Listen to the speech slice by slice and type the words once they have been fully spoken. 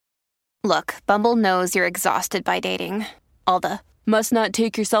Look, Bumble knows you're exhausted by dating. All the, must not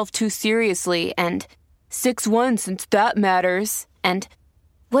take yourself too seriously, and 6'1" since that matters. And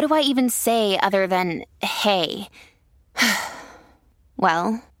what do I even say other than, hey?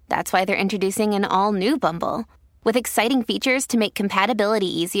 Well, that's why they're introducing an all-new Bumble, with exciting features to make compatibility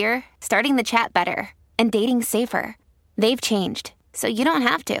easier, starting the chat better, and dating safer. They've changed, so you don't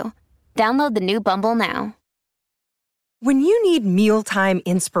have to. Download the new Bumble now. When you need mealtime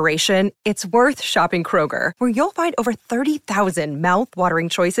inspiration, it's worth shopping Kroger, where you'll find over 30,000 mouth-watering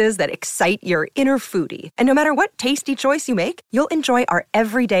choices that excite your inner foodie. And no matter what tasty choice you make, you'll enjoy our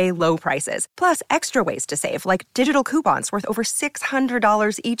everyday low prices, plus extra ways to save, like digital coupons worth over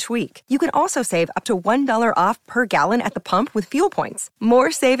 $600 each week. You can also save up to $1 off per gallon at the pump with fuel points.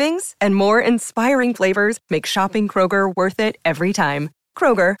 More savings and more inspiring flavors make shopping Kroger worth it every time.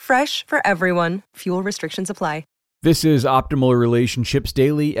 Kroger, fresh for everyone. Fuel restrictions apply. This is Optimal Relationships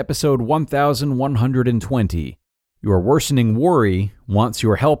Daily, episode 1120. Your worsening worry wants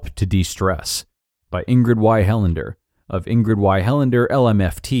your help to de-stress, by Ingrid Y. Helander of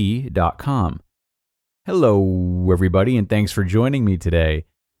ingridyhelanderlmft.com. Hello, everybody, and thanks for joining me today.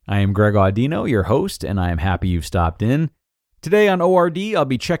 I am Greg Audino, your host, and I am happy you've stopped in. Today on ORD, I'll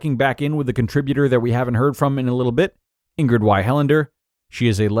be checking back in with a contributor that we haven't heard from in a little bit, Ingrid Y. Helander. She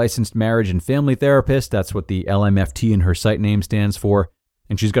is a licensed marriage and family therapist. That's what the LMFT in her site name stands for.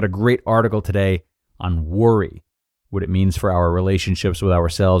 And she's got a great article today on worry, what it means for our relationships with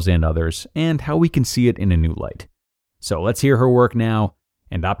ourselves and others, and how we can see it in a new light. So let's hear her work now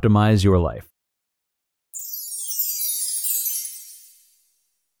and optimize your life.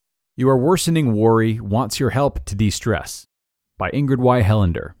 Your worsening worry wants your help to de-stress, by Ingrid Y.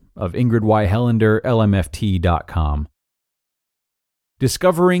 Helander of ingridyhelanderlmft.com.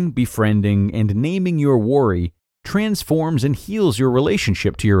 Discovering, befriending, and naming your worry transforms and heals your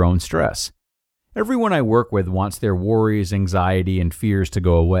relationship to your own stress. Everyone I work with wants their worries, anxiety, and fears to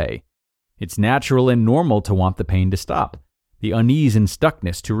go away. It's natural and normal to want the pain to stop, the unease and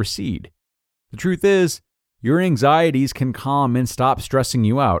stuckness to recede. The truth is, your anxieties can calm and stop stressing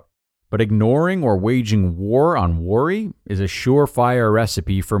you out, but ignoring or waging war on worry is a surefire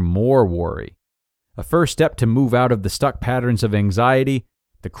recipe for more worry. A first step to move out of the stuck patterns of anxiety,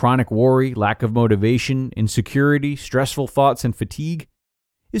 the chronic worry, lack of motivation, insecurity, stressful thoughts, and fatigue,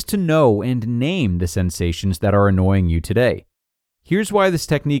 is to know and name the sensations that are annoying you today. Here's why this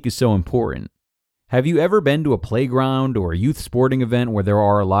technique is so important. Have you ever been to a playground or a youth sporting event where there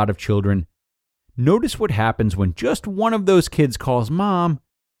are a lot of children? Notice what happens when just one of those kids calls mom.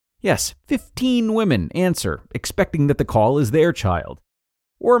 Yes, 15 women answer, expecting that the call is their child.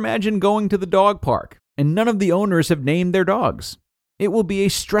 Or imagine going to the dog park, and none of the owners have named their dogs. It will be a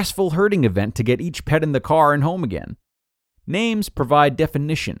stressful herding event to get each pet in the car and home again. Names provide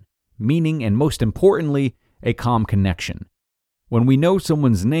definition, meaning, and most importantly, a calm connection. When we know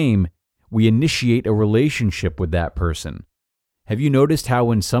someone's name, we initiate a relationship with that person. Have you noticed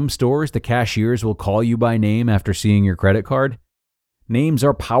how in some stores the cashiers will call you by name after seeing your credit card? Names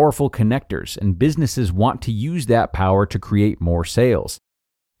are powerful connectors, and businesses want to use that power to create more sales.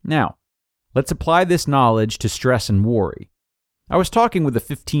 Now, let's apply this knowledge to stress and worry. I was talking with a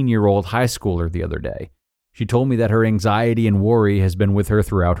 15-year-old high schooler the other day. She told me that her anxiety and worry has been with her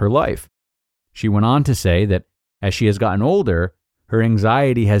throughout her life. She went on to say that as she has gotten older, her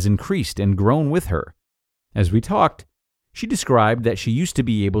anxiety has increased and grown with her. As we talked, she described that she used to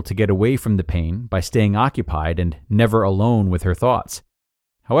be able to get away from the pain by staying occupied and never alone with her thoughts.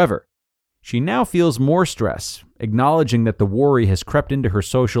 However, she now feels more stress, acknowledging that the worry has crept into her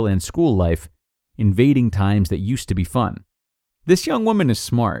social and school life, invading times that used to be fun. This young woman is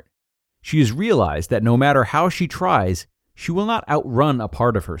smart. She has realized that no matter how she tries, she will not outrun a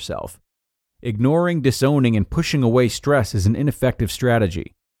part of herself. Ignoring, disowning, and pushing away stress is an ineffective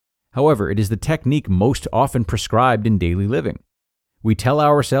strategy. However, it is the technique most often prescribed in daily living. We tell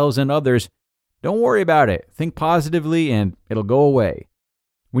ourselves and others, "Don't worry about it, think positively, and it'll go away."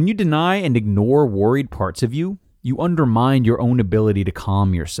 When you deny and ignore worried parts of you, you undermine your own ability to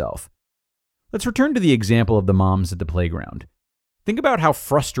calm yourself. Let's return to the example of the moms at the playground. Think about how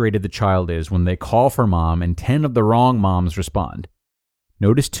frustrated the child is when they call for mom and 10 of the wrong moms respond.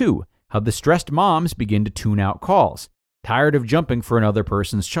 Notice, too, how the stressed moms begin to tune out calls, tired of jumping for another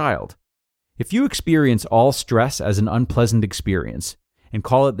person's child. If you experience all stress as an unpleasant experience and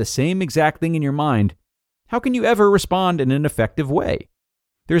call it the same exact thing in your mind, how can you ever respond in an effective way?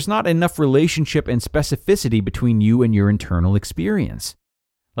 There's not enough relationship and specificity between you and your internal experience.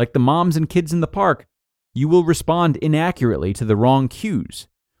 Like the moms and kids in the park, you will respond inaccurately to the wrong cues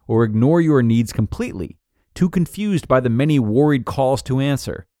or ignore your needs completely, too confused by the many worried calls to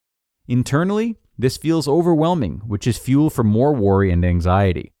answer. Internally, this feels overwhelming, which is fuel for more worry and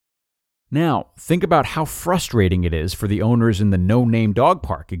anxiety. Now, think about how frustrating it is for the owners in the no-name dog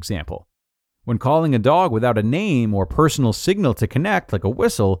park example. When calling a dog without a name or personal signal to connect, like a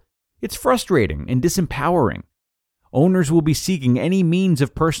whistle, it's frustrating and disempowering. Owners will be seeking any means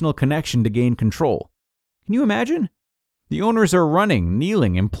of personal connection to gain control. Can you imagine? The owners are running,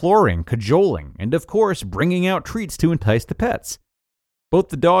 kneeling, imploring, cajoling, and of course, bringing out treats to entice the pets. Both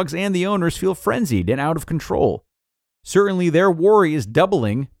the dogs and the owners feel frenzied and out of control. Certainly, their worry is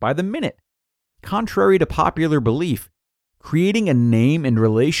doubling by the minute. Contrary to popular belief, creating a name and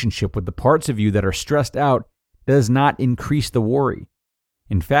relationship with the parts of you that are stressed out does not increase the worry.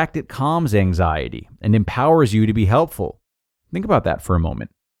 In fact, it calms anxiety and empowers you to be helpful. Think about that for a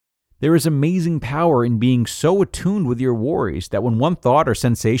moment. There is amazing power in being so attuned with your worries that when one thought or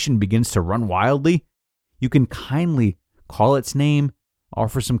sensation begins to run wildly, you can kindly call its name,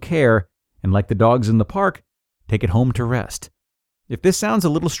 offer some care, and like the dogs in the park, take it home to rest. If this sounds a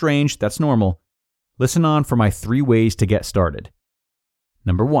little strange, that's normal. Listen on for my 3 ways to get started.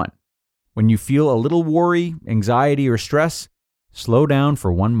 Number 1, when you feel a little worry, anxiety, or stress, slow down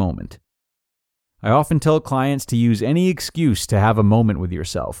for 1 moment. I often tell clients to use any excuse to have a moment with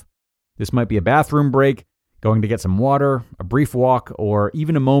yourself. This might be a bathroom break, going to get some water, a brief walk, or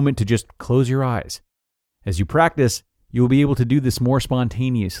even a moment to just close your eyes. As you practice, you will be able to do this more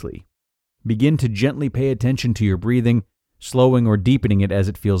spontaneously. Begin to gently pay attention to your breathing, slowing or deepening it as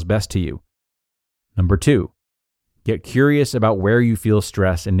it feels best to you. Number 2, get curious about where you feel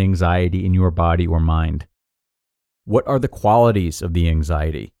stress and anxiety in your body or mind. What are the qualities of the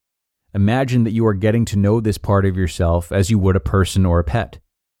anxiety? Imagine that you are getting to know this part of yourself as you would a person or a pet.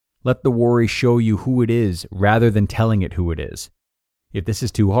 Let the worry show you who it is rather than telling it who it is. If this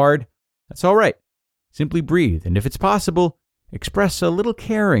is too hard, that's all right. Simply breathe, and if it's possible, express a little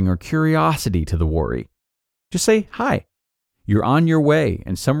caring or curiosity to the worry. Just say, hi. You're on your way,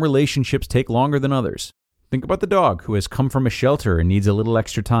 and some relationships take longer than others. Think about the dog who has come from a shelter and needs a little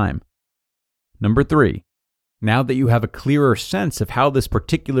extra time. Number 3, now that you have a clearer sense of how this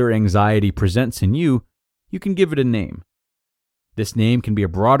particular anxiety presents in you, you can give it a name. This name can be a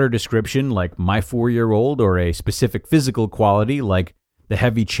broader description like my 4-year-old or a specific physical quality like the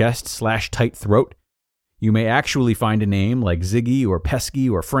heavy chest/tight throat. You may actually find a name like Ziggy or Pesky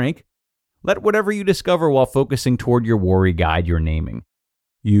or Frank. Let whatever you discover while focusing toward your worry guide your naming.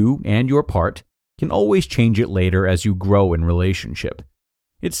 You and your part can always change it later as you grow in relationship.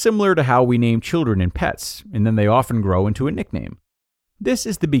 It's similar to how we name children and pets, and then they often grow into a nickname. This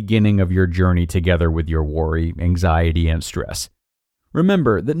is the beginning of your journey together with your worry, anxiety, and stress.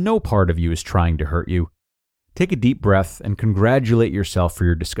 Remember that no part of you is trying to hurt you. Take a deep breath and congratulate yourself for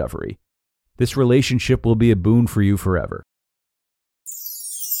your discovery. This relationship will be a boon for you forever.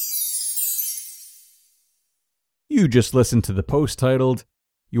 You just listened to the post titled,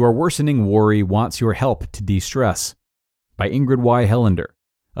 Your Worsening Worry Wants Your Help to De-Stress by Ingrid Y. Helander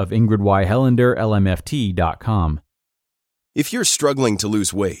of ingridyhelanderlmft.com. If you're struggling to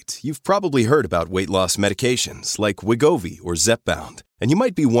lose weight, you've probably heard about weight loss medications like Wegovy or Zepbound, and you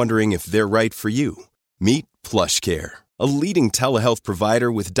might be wondering if they're right for you. Meet PlushCare, a leading telehealth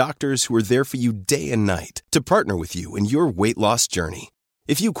provider with doctors who are there for you day and night to partner with you in your weight loss journey.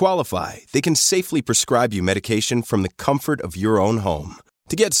 If you qualify, they can safely prescribe you medication from the comfort of your own home.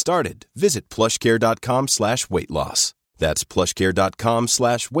 To get started, visit plushcare.com/weightloss. That's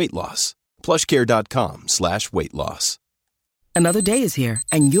plushcare.com/weightloss. plushcare.com/weightloss. Another day is here,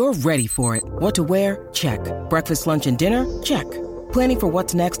 and you're ready for it. What to wear? Check. Breakfast, lunch, and dinner? Check. Planning for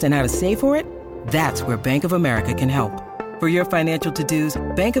what's next and how to save for it? That's where Bank of America can help. For your financial to-dos,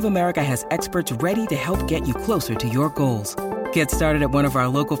 Bank of America has experts ready to help get you closer to your goals. Get started at one of our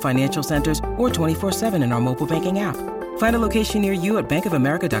local financial centers or 24/7 in our mobile banking app. Find a location near you at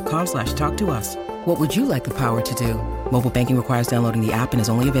bankofamerica.com/talktous. What would you like the power to do? Mobile banking requires downloading the app and is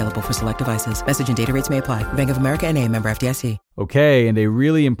only available for select devices. Message and data rates may apply. Bank of America N.A., member FDIC. Okay, and a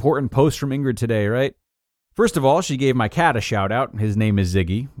really important post from Ingrid today, right? First of all, she gave my cat a shout out. His name is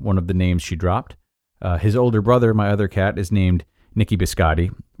Ziggy, one of the names she dropped. His older brother, my other cat, is named Nicky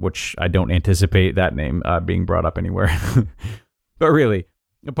Biscotti, which I don't anticipate that name being brought up anywhere. But really,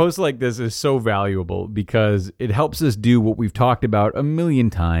 a post like this is so valuable because it helps us do what we've talked about a million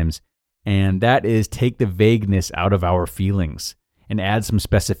times, and that is take the vagueness out of our feelings and add some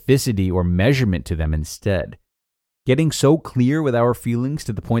specificity or measurement to them instead. Getting so clear with our feelings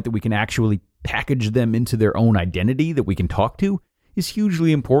to the point that we can actually package them into their own identity that we can talk to is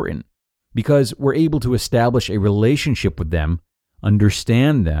hugely important because we're able to establish a relationship with them,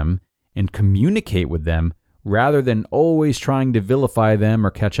 understand them, and communicate with them rather than always trying to vilify them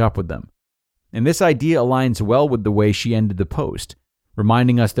or catch up with them. And this idea aligns well with the way she ended the post,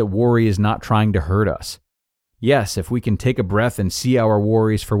 reminding us that worry is not trying to hurt us. Yes, if we can take a breath and see our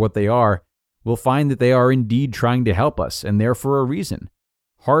worries for what they are, we'll find that they are indeed trying to help us, and there for a reason,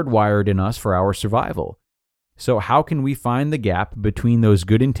 hardwired in us for our survival. So how can we find the gap between those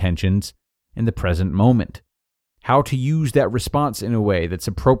good intentions and the present moment? How to use that response in a way that's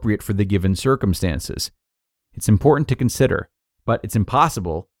appropriate for the given circumstances? It's important to consider, but it's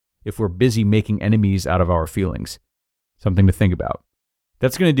impossible if we're busy making enemies out of our feelings. Something to think about.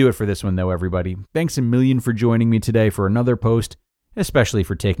 That's going to do it for this one, though, everybody. Thanks a million for joining me today for another post, especially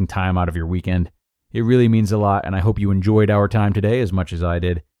for taking time out of your weekend. It really means a lot, and I hope you enjoyed our time today as much as I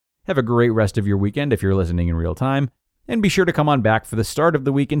did. Have a great rest of your weekend if you're listening in real time, and be sure to come on back for the start of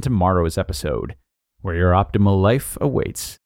the week in tomorrow's episode, where your optimal life awaits.